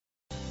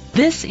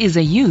This is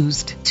a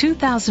used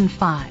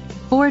 2005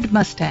 Ford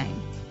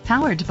Mustang,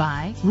 powered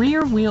by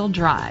rear-wheel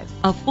drive,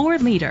 a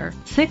 4-liter,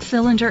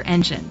 6-cylinder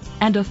engine,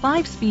 and a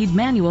 5-speed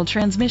manual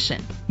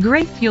transmission.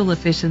 Great fuel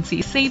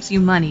efficiency saves you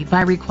money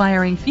by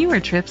requiring fewer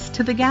trips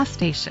to the gas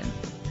station.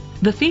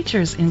 The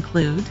features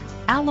include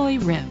alloy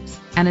rims,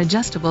 an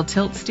adjustable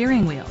tilt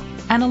steering wheel,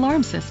 an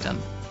alarm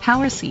system,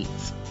 power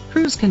seats,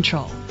 cruise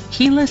control,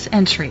 keyless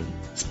entry,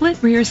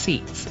 split rear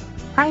seats,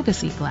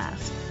 privacy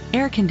glass,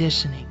 air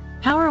conditioning,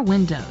 power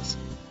windows.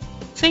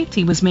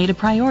 Safety was made a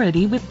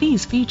priority with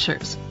these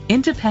features: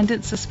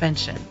 independent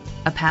suspension,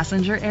 a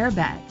passenger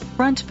airbag,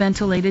 front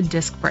ventilated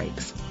disc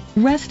brakes.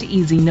 Rest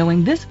easy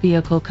knowing this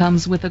vehicle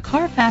comes with a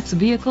Carfax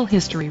Vehicle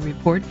History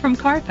Report from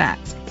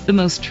Carfax, the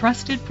most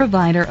trusted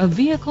provider of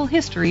vehicle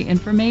history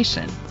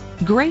information.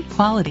 Great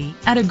quality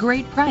at a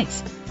great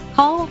price.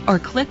 Call or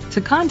click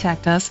to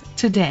contact us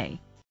today.